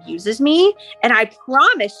the Lord uses me. And I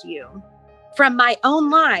promise you, from my own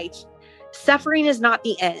life, suffering is not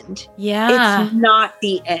the end. Yeah. It's not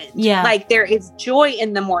the end. Yeah. Like, there is joy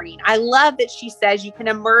in the morning. I love that she says you can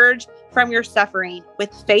emerge from your suffering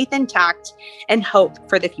with faith intact and hope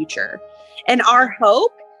for the future. And our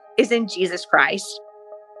hope is in Jesus Christ.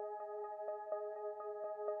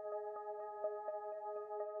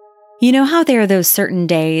 You know how there are those certain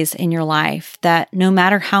days in your life that no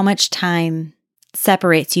matter how much time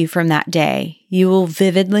separates you from that day, you will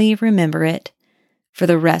vividly remember it for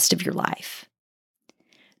the rest of your life.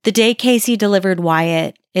 The day Casey delivered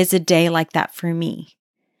Wyatt is a day like that for me.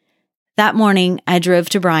 That morning, I drove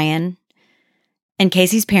to Bryan, and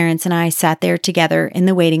Casey's parents and I sat there together in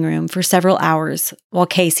the waiting room for several hours while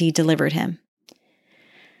Casey delivered him.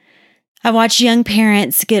 I watched young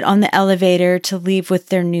parents get on the elevator to leave with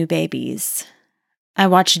their new babies. I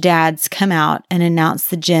watched dads come out and announce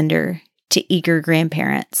the gender to eager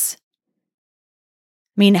grandparents.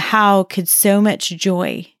 I mean, how could so much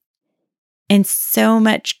joy and so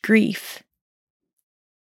much grief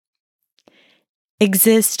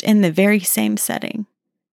exist in the very same setting?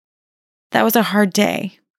 That was a hard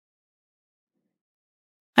day.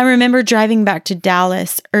 I remember driving back to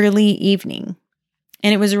Dallas early evening,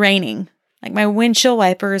 and it was raining. Like, my windshield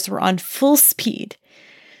wipers were on full speed,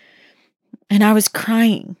 and I was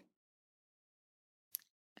crying.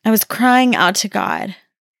 I was crying out to God,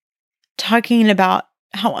 talking about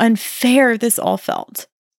how unfair this all felt.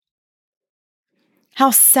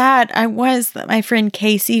 How sad I was that my friend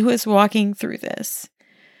Casey was walking through this.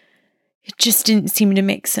 It just didn't seem to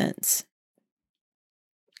make sense.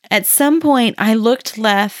 At some point, I looked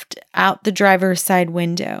left out the driver's side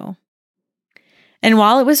window. And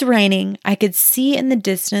while it was raining, I could see in the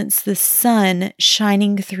distance the sun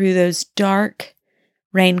shining through those dark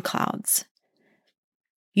rain clouds.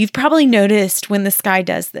 You've probably noticed when the sky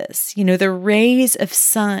does this, the rays of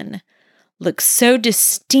sun look so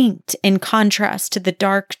distinct in contrast to the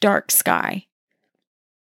dark, dark sky.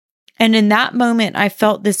 And in that moment, I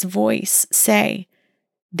felt this voice say,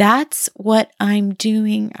 "That's what I'm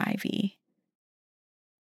doing, Ivy.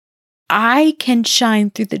 I can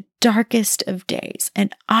shine through the darkest of days,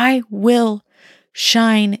 and I will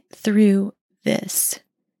shine through this."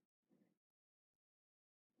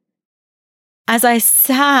 As I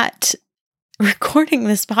sat recording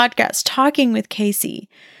this podcast, talking with Casey,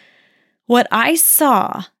 what I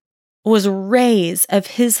saw was rays of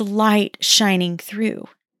his light shining through.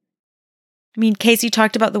 I mean, Casey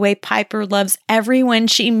talked about the way Piper loves everyone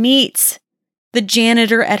she meets. The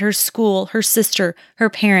janitor at her school, her sister, her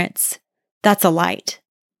parents. That's a light.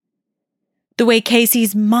 The way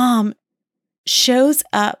Casey's mom shows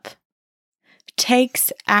up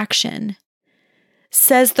takes action,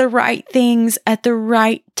 says the right things at the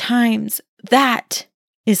right times. That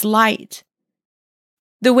is light.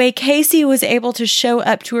 The way Casey was able to show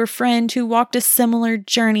up to her friend who walked a similar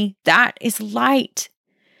journey, that is light.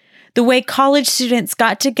 The way college students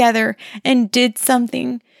got together and did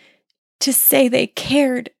something to say they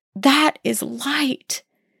cared, that is light.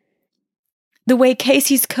 The way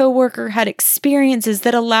Casey's coworker had experiences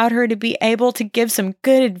that allowed her to be able to give some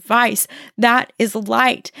good advice, that is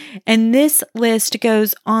light. And this list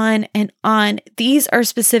goes on and on. These are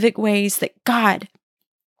specific ways that God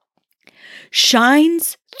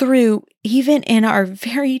shines through even in our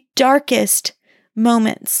very darkest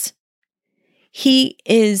moments. He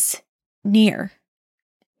is near.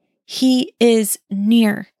 He is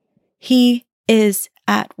near. He is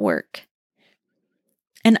at work.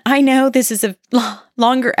 And I know this is a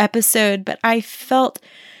longer episode, but I felt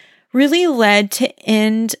really led to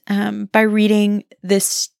end by reading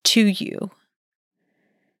this to you.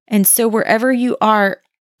 And so wherever you are,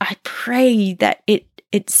 I pray that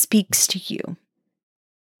it speaks to you.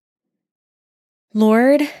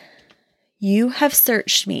 Lord, you have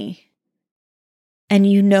searched me and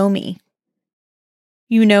you know me.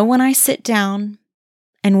 You know when I sit down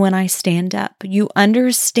and when I stand up. You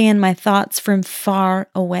understand my thoughts from far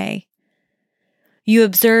away. You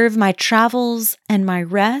observe my travels and my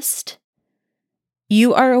rest.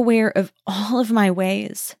 You are aware of all of my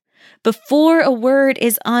ways. Before a word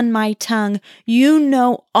is on my tongue, you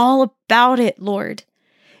know all about it, Lord.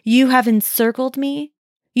 You have encircled me.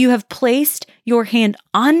 You have placed your hand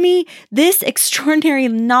on me. This extraordinary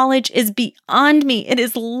knowledge is beyond me. It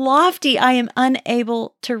is lofty. I am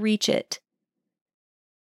unable to reach it.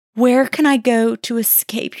 Where can I go to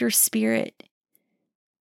escape your spirit?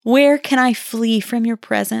 Where can I flee from your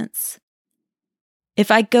presence?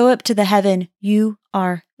 If I go up to the heaven, you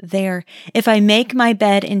are there. If I make my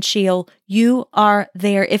bed in Sheol, you are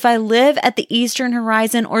there. If I live at the eastern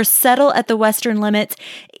horizon or settle at the western limits,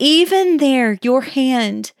 even there your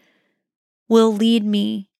hand will lead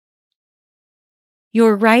me.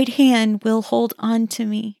 Your right hand will hold on to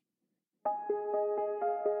me.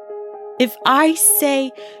 If I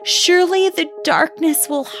say, surely the darkness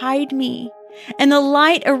will hide me, and the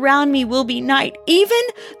light around me will be night, even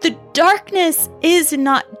the darkness is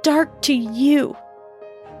not dark to you.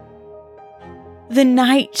 The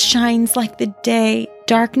night shines like the day.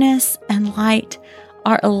 Darkness and light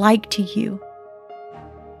are alike to you.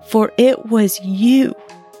 For it was you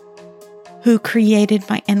who created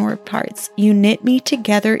my inward parts. You knit me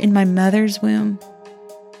together in my mother's womb.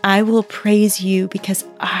 I will praise you because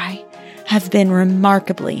I have been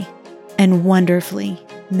remarkably and wonderfully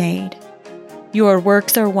made. Your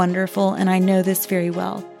works are wonderful, and I know this very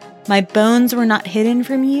well. My bones were not hidden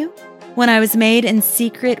from you. When I was made in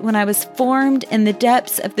secret, when I was formed in the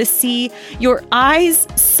depths of the sea, your eyes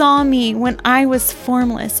saw me when I was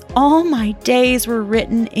formless. All my days were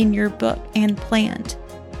written in your book and planned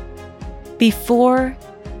before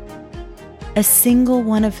a single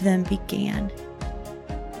one of them began.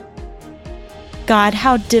 God,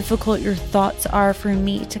 how difficult your thoughts are for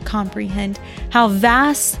me to comprehend, how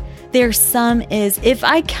vast their sum is. If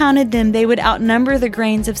I counted them, they would outnumber the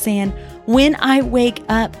grains of sand. When I wake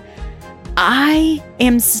up, I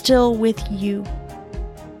am still with you.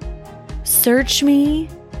 Search me,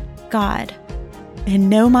 God, and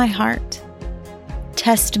know my heart.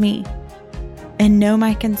 Test me and know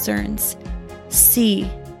my concerns. See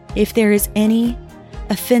if there is any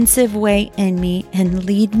offensive way in me and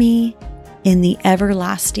lead me in the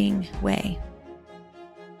everlasting way.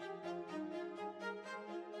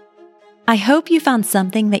 I hope you found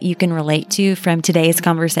something that you can relate to from today's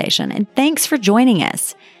conversation, and thanks for joining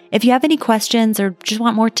us. If you have any questions or just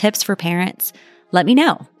want more tips for parents, let me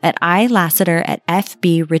know at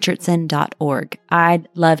ilassiter@fbrichardson.org. I'd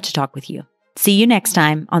love to talk with you. See you next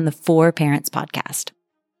time on the For Parents Podcast.